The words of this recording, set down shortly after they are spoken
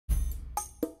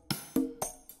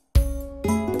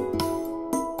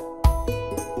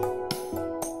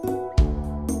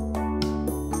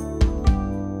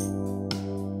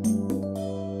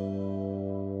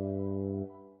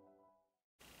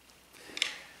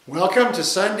Welcome to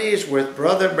Sundays with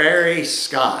Brother Barry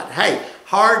Scott. Hey,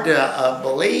 hard to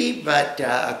believe, but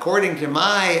according to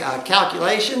my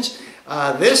calculations,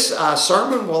 this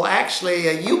sermon will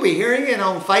actually, you'll be hearing it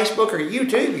on Facebook or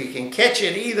YouTube. You can catch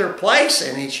it either place,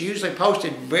 and it's usually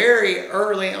posted very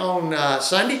early on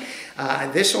Sunday.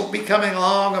 This will be coming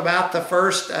along about the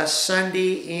first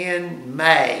Sunday in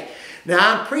May.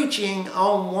 Now, I'm preaching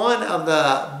on one of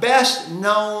the best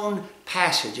known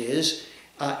passages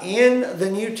in the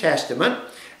New Testament,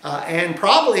 and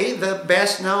probably the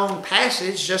best known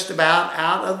passage just about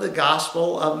out of the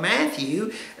Gospel of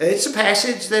Matthew. It's a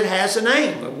passage that has a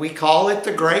name. We call it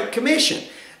the Great Commission.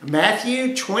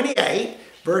 Matthew 28,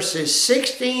 verses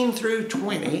 16 through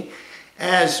 20,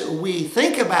 as we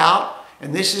think about,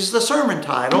 and this is the sermon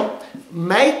title,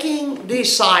 Making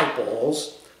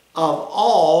Disciples of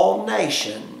All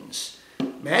Nations.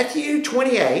 Matthew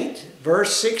 28,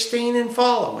 verse 16 and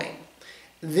following.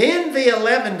 Then the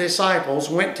 11 disciples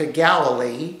went to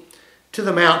Galilee, to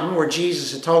the mountain where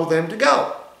Jesus had told them to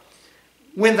go.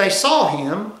 When they saw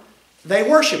him, they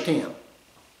worshipped him,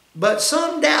 but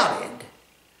some doubted.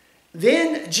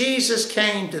 Then Jesus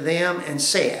came to them and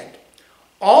said,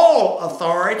 "All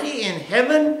authority in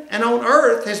heaven and on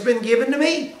earth has been given to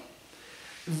me.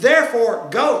 Therefore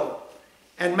go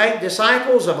and make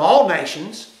disciples of all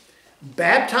nations,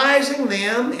 baptizing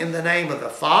them in the name of the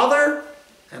Father,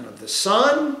 and of the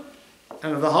Son,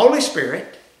 and of the Holy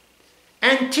Spirit,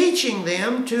 and teaching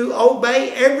them to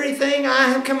obey everything I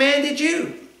have commanded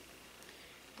you.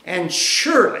 And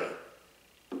surely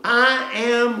I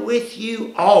am with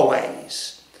you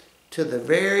always, to the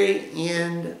very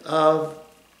end of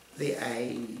the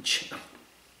age."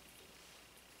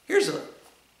 Here's an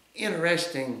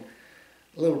interesting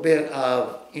little bit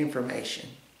of information.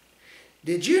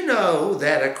 Did you know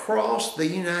that across the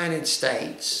United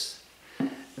States,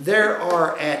 there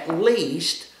are at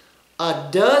least a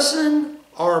dozen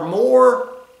or more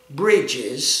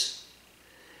bridges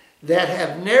that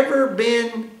have never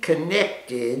been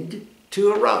connected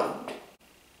to a road?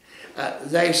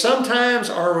 They sometimes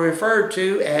are referred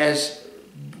to as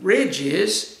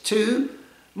bridges to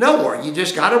nowhere. You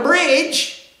just got a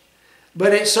bridge,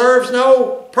 but it serves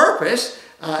no purpose.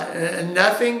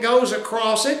 Nothing goes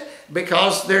across it,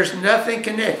 because there's nothing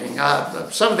connecting.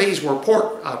 Some of these were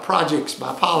port projects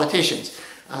by politicians,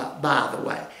 by the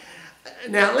way.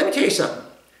 Now, let me tell you something.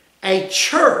 A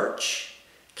church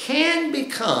can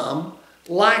become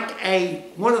like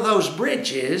one of those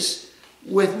bridges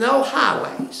with no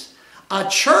highways. A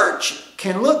church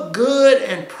can look good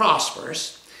and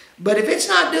prosperous, but if it's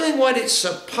not doing what it's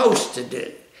supposed to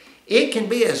do, it can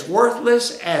be as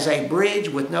worthless as a bridge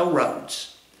with no roads.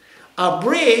 A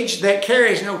bridge that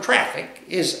carries no traffic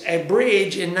is a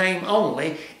bridge in name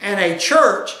only, and a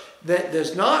church that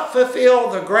does not fulfill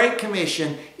the Great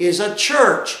Commission is a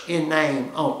church in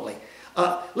name only.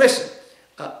 Listen,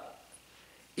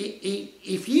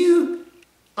 if you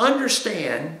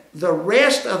understand the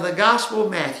rest of the Gospel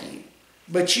of Matthew,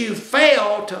 but you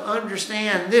fail to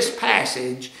understand this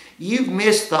passage, you've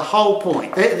missed the whole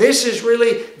point. This is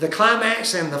really the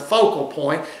climax and the focal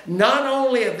point, not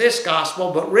only of this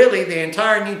gospel, but really the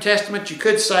entire New Testament. You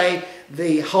could say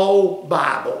the whole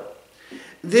Bible.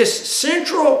 This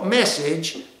central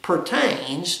message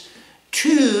pertains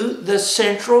to the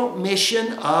central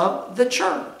mission of the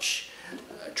church.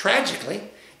 Tragically,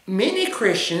 many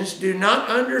Christians do not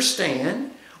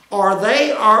understand, or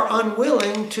they are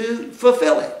unwilling to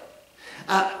fulfill it.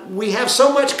 We have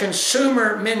so much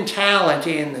consumer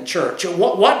mentality in the church.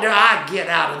 What do I get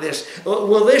out of this?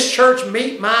 Will this church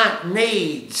meet my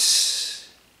needs?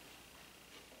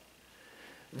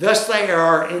 Thus, they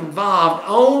are involved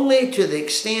only to the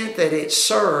extent that it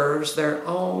serves their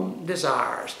own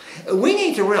desires. We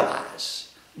need to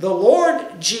realize the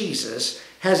Lord Jesus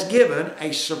has given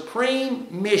a supreme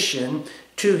mission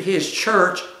to His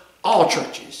church, all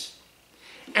churches.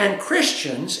 And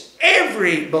Christians,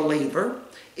 every believer,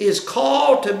 is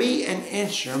called to be an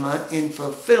instrument in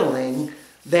fulfilling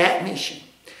that mission.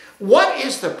 What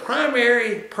is the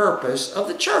primary purpose of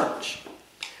the church?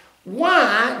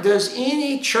 Why does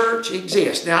any church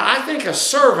exist? Now, I think a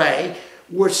survey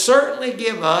would certainly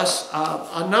give us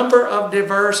a number of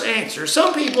diverse answers.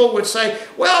 Some people would say,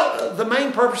 well, the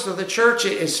main purpose of the church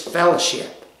is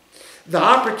fellowship. The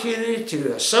opportunity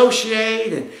to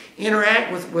associate and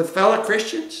interact with fellow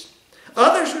Christians.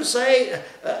 Others would say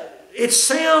it's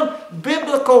sound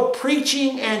biblical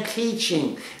preaching and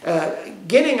teaching,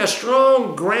 getting a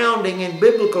strong grounding in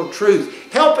biblical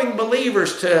truth, helping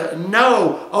believers to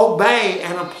know, obey,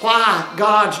 and apply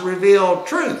God's revealed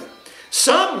truth.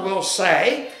 Some will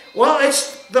say, well,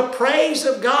 it's the praise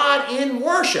of God in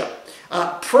worship.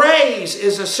 Praise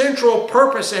is a central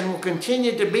purpose and will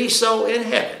continue to be so in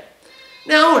heaven.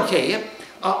 Now I want to tell you,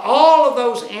 all of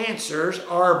those answers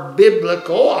are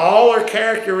biblical. All are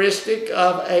characteristic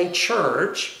of a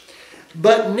church.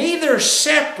 But neither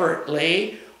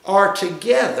separately or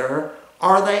together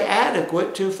are they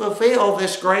adequate to fulfill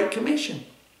this Great Commission.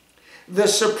 The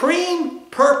supreme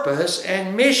purpose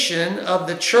and mission of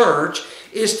the church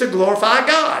is to glorify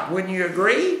God. Wouldn't you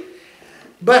agree?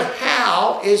 But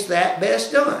how is that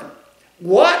best done?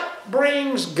 What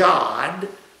brings God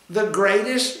the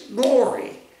greatest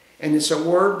glory? And it's a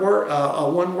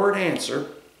one-word answer: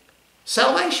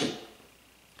 salvation.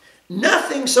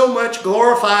 Nothing so much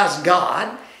glorifies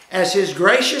God as His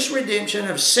gracious redemption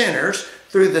of sinners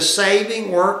through the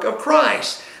saving work of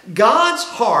Christ. God's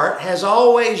heart has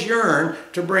always yearned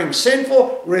to bring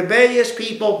sinful, rebellious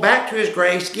people back to His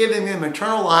grace, giving them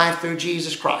eternal life through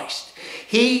Jesus Christ.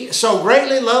 He so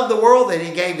greatly loved the world that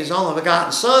He gave His only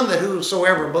begotten Son, that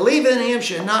whosoever believeth in Him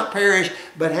should not perish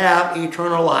but have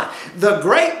eternal life. The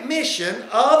great mission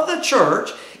of the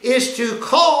church is to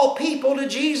call people to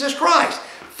Jesus Christ.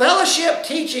 Fellowship,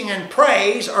 teaching, and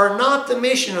praise are not the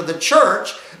mission of the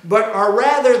church, but are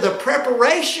rather the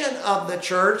preparation of the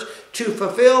church to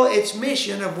fulfill its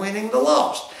mission of winning the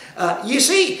lost. You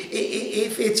see,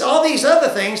 if it's all these other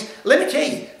things, let me tell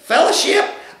you, fellowship,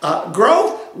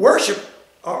 growth, worship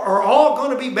are all going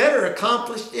to be better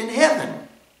accomplished in heaven.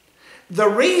 The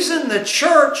reason the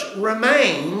church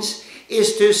remains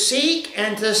is to seek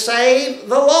and to save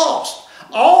the lost.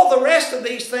 All the rest of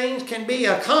these things can be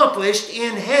accomplished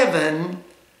in heaven,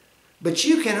 but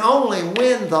you can only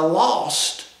win the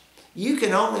lost. You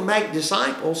can only make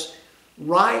disciples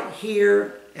right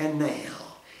here and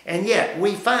now. And yet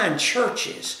we find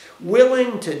churches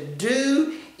willing to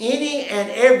do any and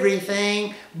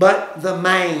everything but the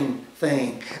main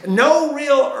thing. No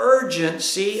real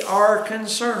urgency or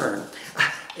concern.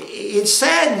 It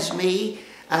saddens me,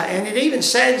 and it even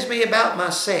saddens me about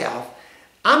myself.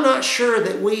 I'm not sure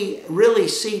that we really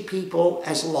see people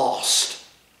as lost.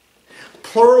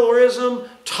 Pluralism,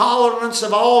 tolerance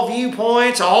of all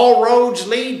viewpoints, all roads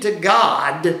lead to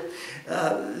God.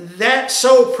 That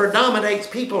so predominates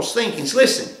people's thinkings.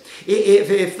 Listen,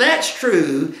 if that's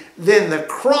true, then the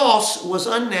cross was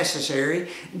unnecessary.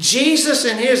 Jesus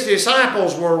and His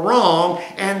disciples were wrong,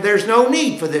 and there's no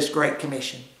need for this Great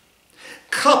Commission.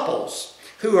 Couples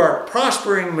who are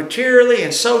prospering materially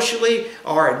and socially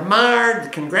are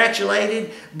admired, congratulated,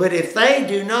 but if they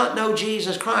do not know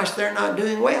Jesus Christ, they're not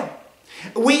doing well.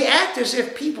 We act as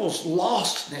if people's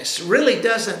lostness really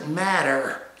doesn't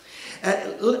matter.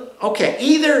 Okay,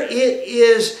 either it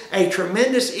is a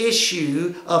tremendous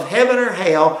issue of heaven or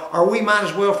hell, or we might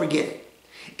as well forget it.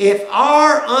 If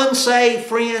our unsaved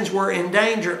friends were in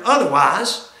danger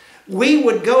otherwise, we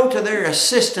would go to their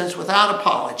assistance without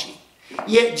apology.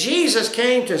 Yet Jesus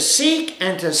came to seek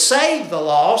and to save the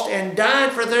lost and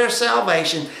died for their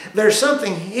salvation. There's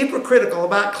something hypocritical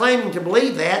about claiming to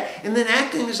believe that and then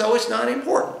acting as though it's not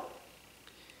important.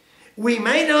 We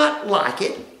may not like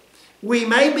it. We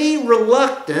may be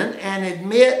reluctant and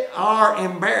admit our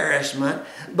embarrassment,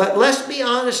 but let's be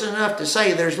honest enough to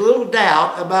say there's little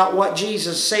doubt about what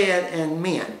Jesus said and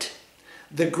meant.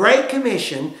 The Great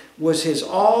Commission was His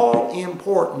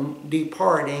all-important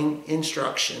departing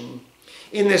instruction.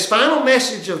 In this final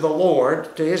message of the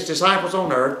Lord to His disciples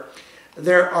on earth,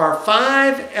 there are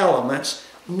 5 elements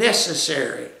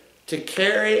necessary to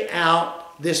carry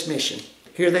out this mission.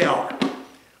 Here they are: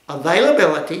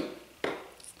 availability,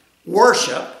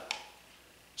 worship,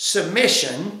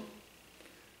 submission,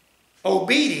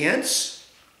 obedience,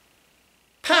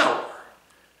 power.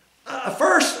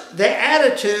 First, the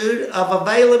attitude of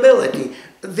availability.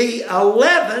 The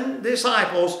 11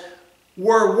 disciples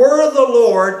were where the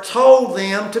Lord told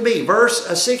them to be. Verse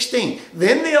 16.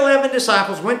 Then the 11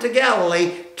 disciples went to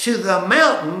Galilee, to the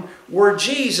mountain where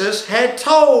Jesus had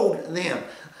told them.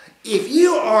 If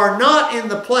you are not in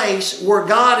the place where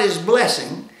God is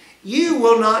blessing, you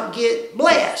will not get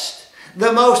blessed.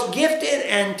 The most gifted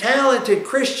and talented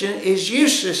Christian is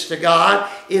useless to God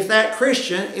if that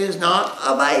Christian is not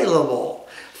available.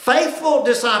 Faithful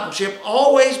discipleship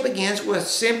always begins with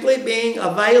simply being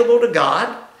available to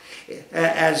God.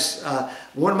 As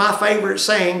one of my favorite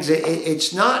sayings,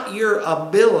 it's not your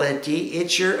ability,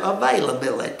 it's your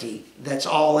availability that's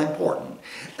all important.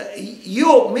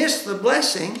 You'll miss the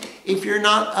blessing if you're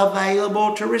not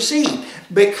available to receive.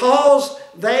 Because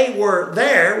they were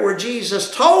there where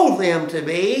Jesus told them to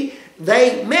be,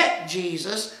 they met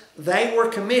Jesus, they were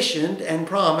commissioned and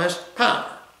promised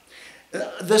power.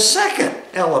 The second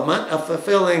element of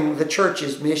fulfilling the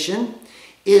church's mission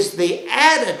is the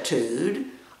attitude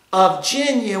of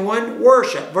genuine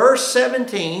worship. Verse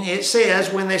 17, it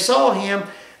says, when they saw him,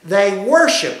 they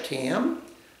worshiped him,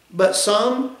 but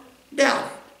some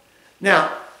doubted.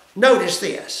 Now, notice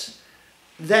this.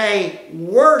 They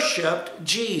worshiped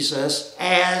Jesus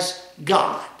as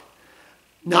God.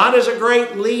 Not as a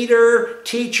great leader,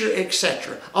 teacher,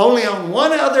 etc. Only on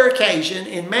one other occasion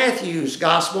in Matthew's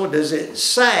gospel does it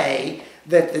say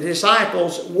that the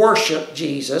disciples worshiped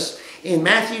Jesus. In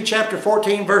Matthew chapter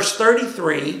 14, verse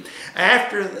 33,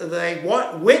 after they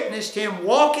witnessed him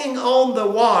walking on the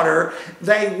water,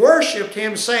 they worshiped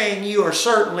him, saying, "You are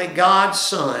certainly God's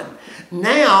Son."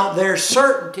 Now their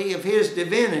certainty of his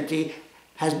divinity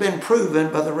has been proven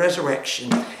by the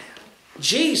resurrection.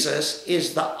 Jesus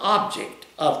is the object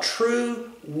of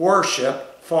true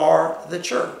worship for the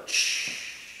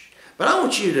church. But I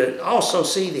want you to also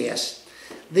see this.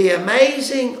 The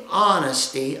amazing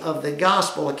honesty of the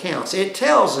gospel accounts. It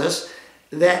tells us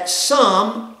that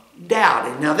some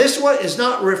doubted. Now this is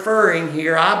not referring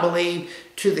here, I believe,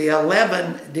 to the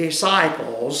 11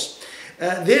 disciples.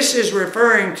 This is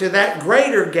referring to that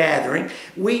greater gathering.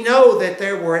 We know that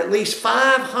there were at least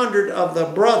 500 of the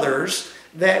brothers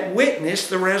that witnessed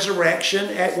the resurrection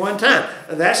at one time.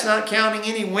 That's not counting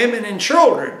any women and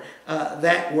children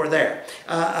that were there.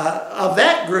 Of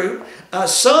that group,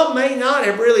 some may not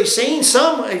have really seen.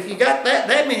 Some, if you got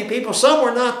that many people, some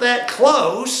were not that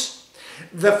close.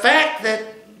 The fact that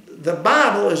the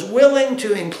Bible is willing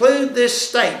to include this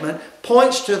statement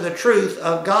points to the truth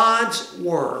of God's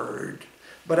Word.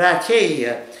 But I tell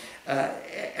you,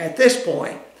 at this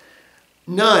point,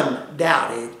 none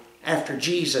doubted after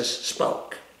Jesus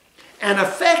spoke. An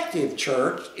effective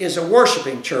church is a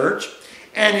worshiping church,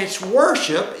 and its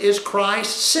worship is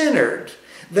Christ-centered.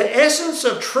 The essence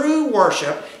of true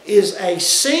worship is a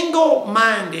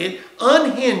single-minded,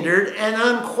 unhindered, and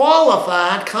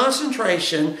unqualified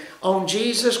concentration on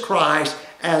Jesus Christ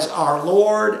as our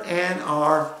Lord and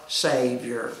our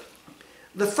Savior.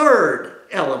 The third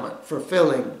element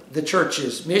fulfilling the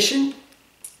church's mission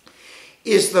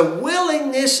is the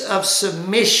willingness of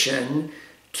submission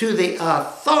to the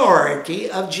authority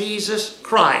of Jesus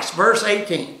Christ. Verse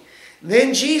 18,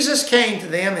 then Jesus came to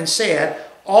them and said,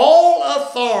 all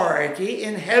authority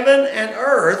in heaven and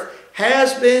earth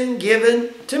has been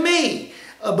given to me.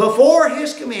 Before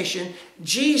his commission,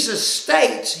 Jesus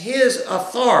states his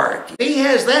authority. He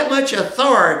has that much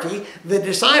authority, the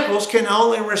disciples can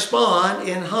only respond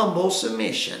in humble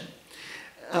submission.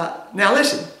 Now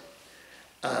listen,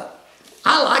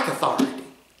 I like authority.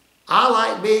 I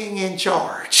like being in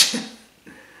charge.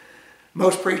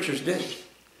 Most preachers do.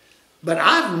 But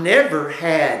I've never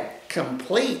had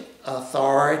complete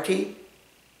authority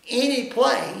any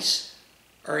place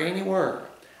or anywhere.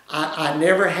 I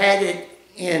never had it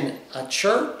in a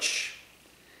church.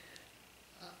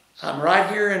 I'm right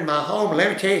here in my home.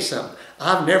 Let me tell you something.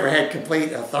 I've never had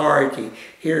complete authority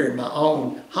here in my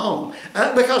own home.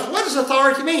 Because what does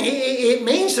authority mean? It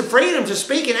means the freedom to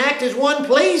speak and act as one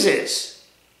pleases.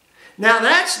 Now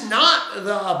that's not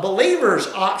the believer's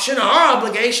option. Our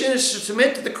obligation is to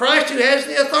submit to the Christ who has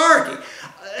the authority.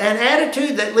 An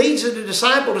attitude that leads the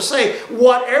disciple to say,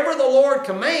 whatever the Lord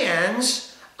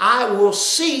commands, I will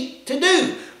seek to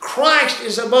do. Christ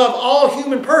is above all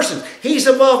human persons. He's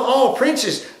above all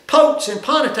princes, popes, and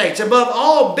potentates, above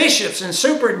all bishops and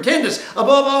superintendents,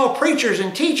 above all preachers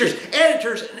and teachers,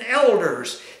 editors and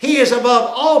elders. He is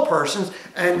above all persons,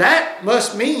 and that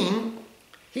must mean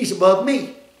he's above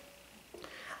me.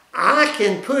 I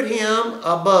can put him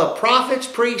above prophets,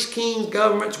 priests, kings,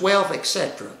 governments, wealth,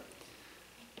 etc.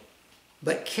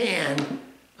 But can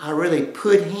I really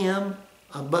put him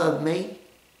above me?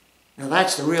 Now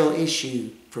that's the real issue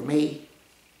for me.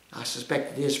 I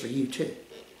suspect it is for you too.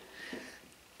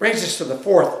 Brings us to the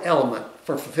fourth element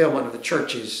for fulfillment of the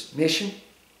church's mission.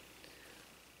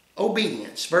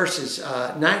 Obedience. Verses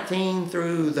 19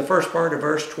 through the first part of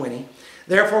verse 20.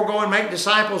 Therefore go and make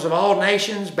disciples of all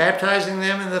nations, baptizing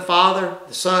them in the Father,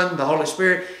 the Son, the Holy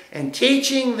Spirit, and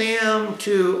teaching them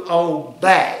to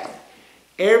obey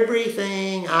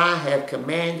everything I have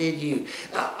commanded you.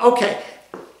 Okay,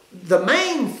 the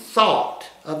main thought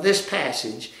of this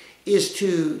passage is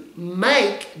to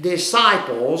make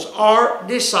disciples or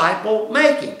disciple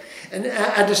making. And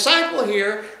a disciple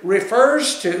here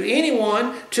refers to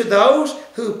anyone, to those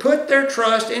who put their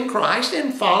trust in Christ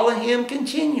and follow him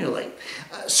continually.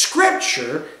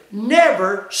 Scripture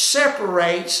never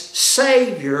separates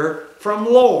Savior from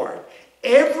Lord.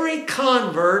 Every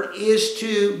convert is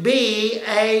to be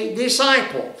a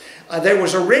disciple. There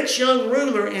was a rich young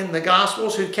ruler in the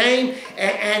Gospels who came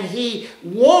and he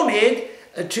wanted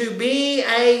to be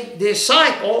a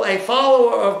disciple, a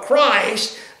follower of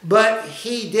Christ, but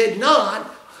he did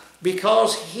not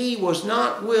because he was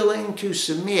not willing to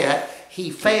submit. He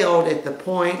failed at the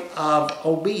point of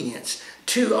obedience.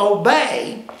 To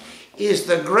obey is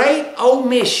the great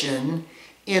omission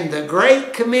in the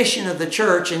Great Commission of the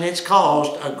church, and it's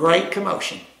caused a great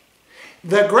commotion.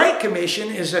 The Great Commission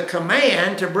is a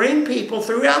command to bring people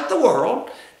throughout the world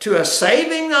to a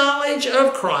saving knowledge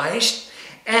of Christ,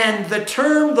 and the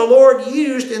term the Lord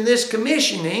used in this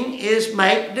commissioning is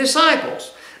make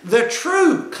disciples. The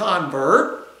true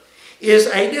convert is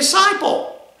a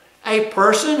disciple, a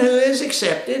person who has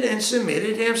accepted and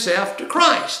submitted himself to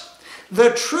Christ.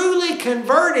 The truly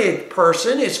converted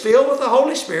person is filled with the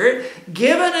Holy Spirit,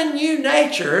 given a new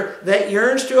nature that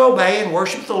yearns to obey and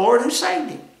worship the Lord who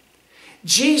saved him.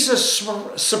 Jesus'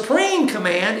 supreme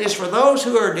command is for those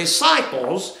who are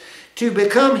disciples to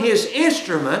become his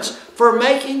instruments for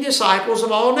making disciples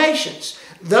of all nations.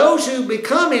 Those who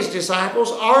become his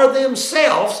disciples are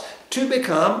themselves to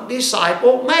become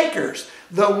disciple makers.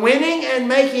 The winning and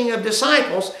making of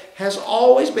disciples has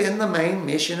always been the main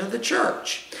mission of the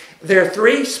church. There are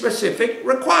three specific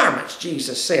requirements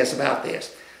Jesus says about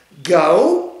this.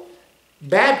 Go,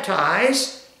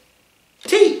 baptize,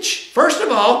 teach. First of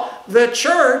all, the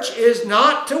church is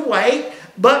not to wait,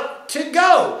 but to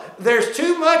go. There's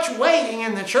too much waiting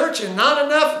in the church and not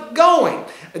enough going.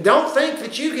 Don't think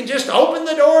that you can just open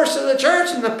the doors to the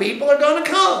church and the people are going to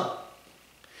come.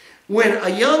 When a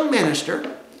young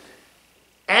minister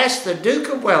asked the Duke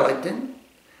of Wellington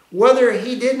whether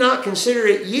he did not consider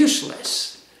it useless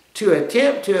to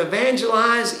attempt to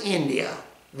evangelize India,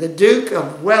 the Duke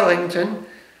of Wellington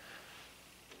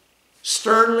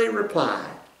sternly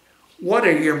replied, "What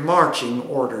are your marching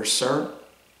orders, sir?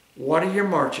 What are your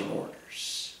marching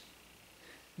orders?"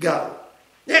 Go.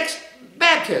 Next,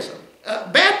 baptism.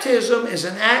 Baptism is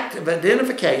an act of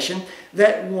identification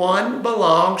that one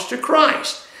belongs to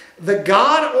Christ. The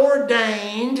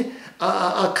God-ordained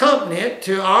accompaniment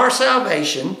to our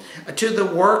salvation, to the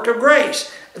work of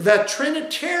grace. The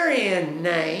Trinitarian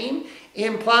name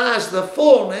implies the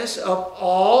fullness of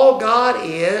all God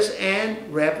is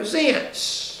and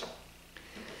represents.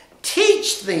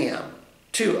 Teach them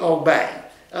to obey.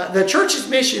 The church's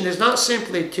mission is not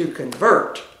simply to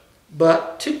convert,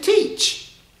 but to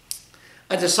teach.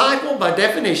 A disciple, by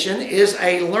definition, is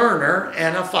a learner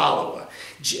and a follower.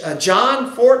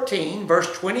 John 14, verse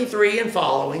 23 and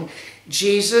following,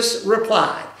 Jesus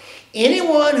replied,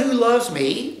 "Anyone who loves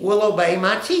me will obey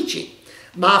my teaching.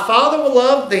 My Father will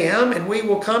love them, and we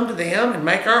will come to them and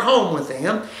make our home with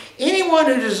them. Anyone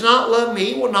who does not love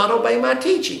me will not obey my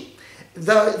teaching.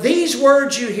 These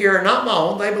words you hear are not my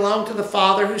own. They belong to the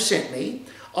Father who sent me.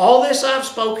 All this I've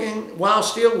spoken while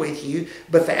still with you,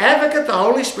 but the Advocate, the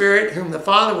Holy Spirit, whom the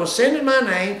Father will send in my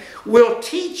name, will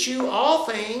teach you all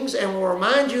things and will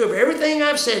remind you of everything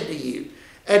I've said to you."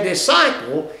 A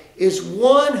disciple is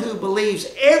one who believes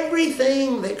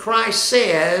everything that Christ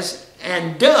says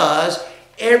and does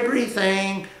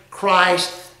everything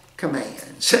Christ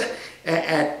commands.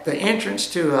 At the entrance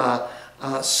to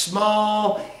a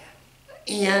small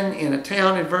inn in a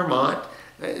town in Vermont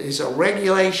is a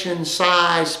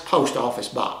regulation-sized post office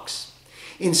box.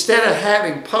 Instead of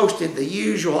having posted the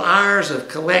usual hours of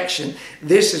collection,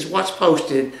 this is what's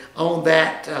posted on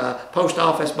that post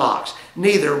office box.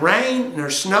 "Neither rain, nor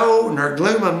snow, nor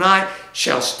gloom of night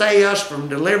shall stay us from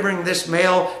delivering this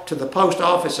mail to the post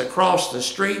office across the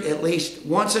street at least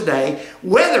once a day,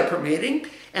 weather permitting,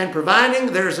 and providing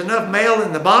there's enough mail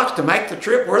in the box to make the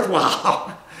trip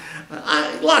worthwhile."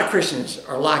 A lot of Christians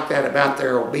are like that about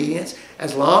their obedience.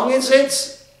 As long as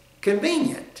it's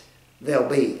convenient, they'll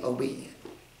be obedient.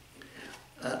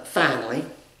 Finally,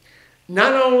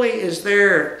 not only is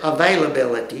there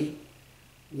availability,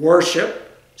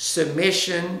 worship,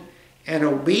 submission, and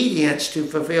obedience to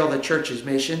fulfill the church's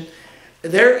mission,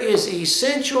 there is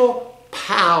essential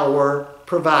power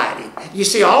provided. You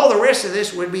see, all the rest of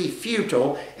this would be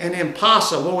futile and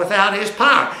impossible without his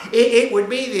power. It would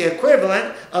be the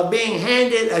equivalent of being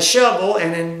handed a shovel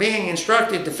and then being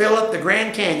instructed to fill up the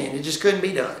Grand Canyon. It just couldn't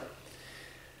be done.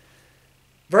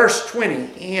 Verse 20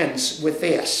 ends with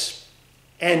this,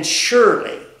 "And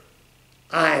surely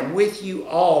I am with you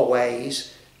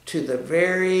always to the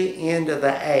very end of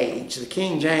the age." The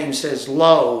King James says,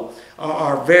 "Lo,"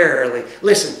 or "verily."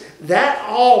 Listen, that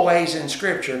always in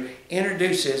Scripture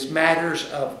introduces matters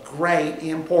of great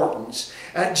importance.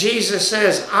 Jesus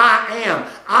says,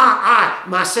 I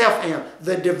myself am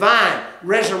the divine,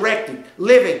 resurrected,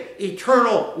 living,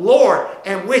 eternal Lord,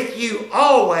 and with you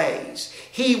always.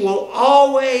 He will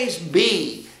always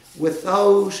be with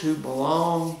those who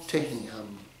belong to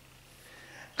him.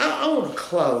 I want to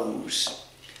close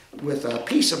with a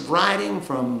piece of writing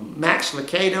from Max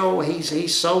Lucado.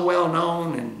 He's so well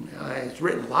known, and he's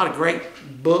written a lot of great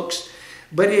books.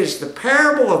 But it is the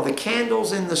parable of the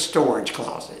candles in the storage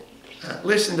closet.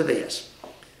 Listen to this.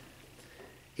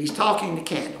 He's talking to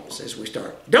candles as we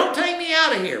start. Don't take me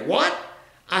out of here. What?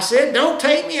 I said, don't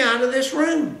take me out of this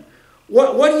room.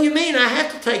 What do you mean I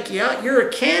have to take you out? You're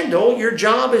a candle. Your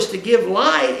job is to give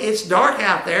light. It's dark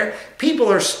out there. People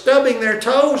are stubbing their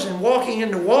toes and walking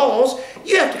into walls.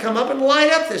 You have to come up and light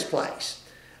up this place.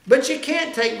 But you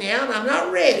can't take me out. I'm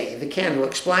not ready, the candle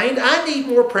explained. I need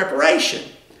more preparation.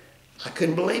 I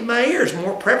couldn't believe my ears.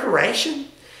 More preparation?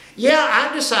 Yeah,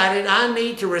 I decided I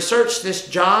need to research this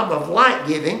job of light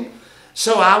giving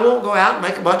so I won't go out and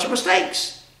make a bunch of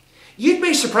mistakes. You'd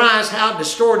be surprised how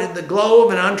distorted the glow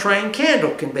of an untrained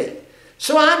candle can be.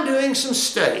 So I'm doing some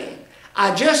studying.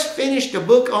 I just finished a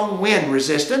book on wind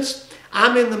resistance.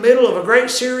 I'm in the middle of a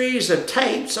great series of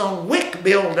tapes on wick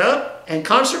buildup and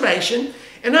conservation,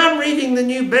 and I'm reading the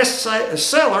new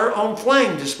bestseller on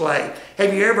flame display.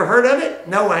 Have you ever heard of it?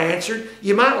 No, I answered.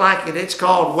 You might like it. It's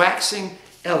called Waxing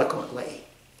Eloquently.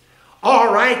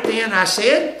 All right then, I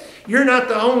said. You're not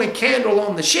the only candle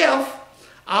on the shelf.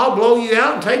 I'll blow you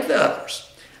out and take the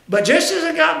others. But just as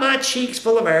I got my cheeks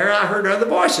full of air, I heard other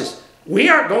voices. We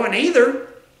aren't going either.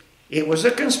 It was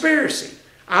a conspiracy.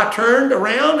 I turned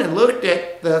around and looked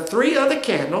at the 3 other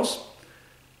candles.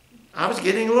 I was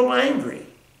getting a little angry.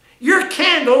 You're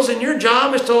candles and your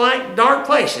job is to light dark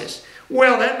places.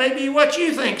 Well, that may be what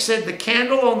you think, said the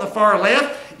candle on the far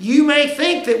left. You may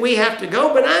think that we have to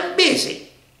go, but I'm busy.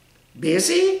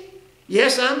 Busy?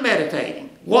 Yes, I'm meditating.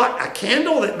 What, a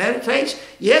candle that meditates?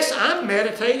 Yes, I'm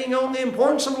meditating on the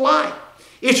importance of light.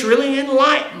 It's really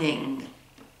enlightening.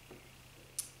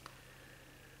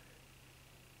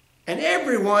 And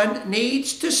everyone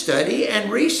needs to study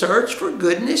and research for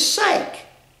goodness sake.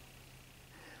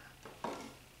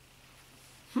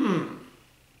 And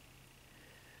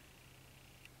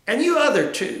you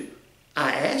other two,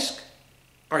 I asked,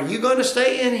 are you going to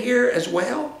stay in here as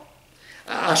well?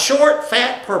 A short,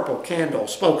 fat, purple candle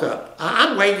spoke up.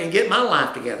 I'm waiting to get my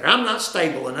life together. I'm not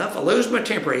stable enough. I lose my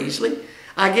temper easily.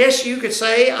 I guess you could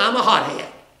say I'm a hothead.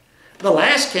 The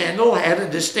last candle had a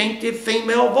distinctive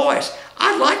female voice.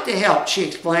 I'd like to help, she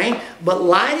explained, but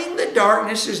lighting the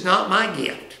darkness is not my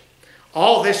gift.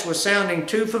 All this was sounding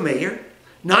too familiar.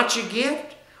 Not your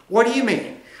gift? What do you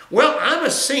mean? Well, I'm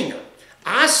a singer.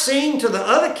 I sing to the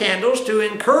other candles to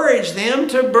encourage them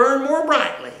to burn more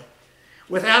brightly.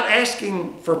 Without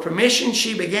asking for permission,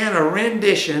 she began a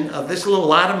rendition of this little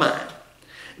light of mine.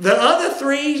 The other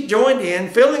 3 joined in,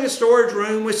 filling the storage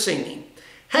room with singing.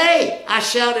 Hey, I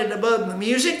shouted above the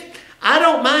music. I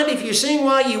don't mind if you sing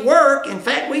while you work. In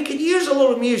fact, we could use a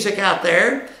little music out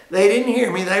there. They didn't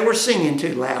hear me. They were singing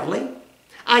too loudly.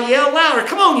 I yelled louder.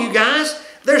 Come on, you guys.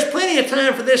 There's plenty of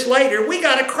time for this later. We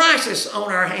got a crisis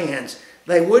on our hands.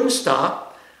 They wouldn't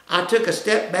stop. I took a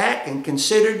step back and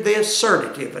considered the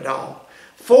absurdity of it all.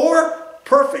 4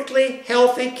 perfectly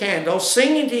healthy candles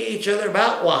singing to each other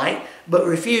about light, but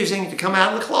refusing to come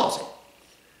out of the closet.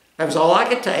 That was all I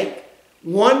could take.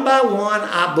 One by one,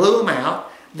 I blew them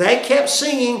out. They kept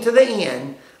singing to the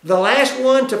end. The last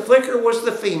one to flicker was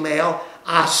the female.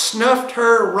 I snuffed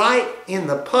her right in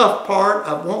the puff part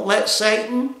of Won't Let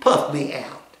Satan Puff Me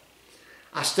Out.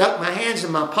 I stuck my hands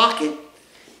in my pocket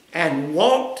and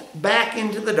walked back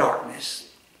into the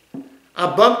darkness.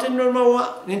 I bumped into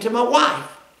my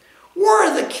wife. Where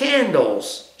are the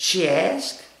candles? She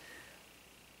asked.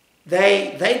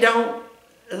 They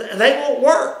won't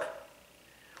work.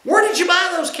 Where did you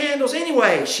buy those candles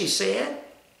anyway? She said.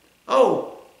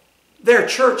 Oh, they're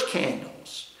church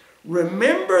candles.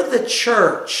 Remember the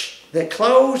church that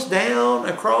closed down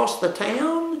across the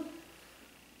town?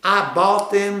 I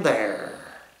bought them there.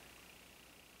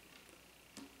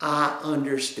 I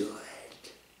understood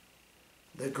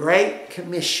the Great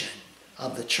Commission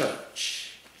of the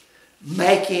church,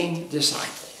 making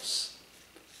disciples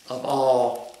of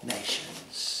all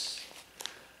nations.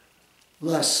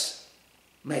 Let's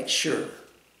make sure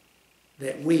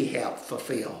that we help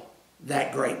fulfill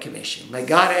that Great Commission. May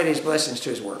God add His blessings to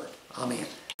His word. Amen.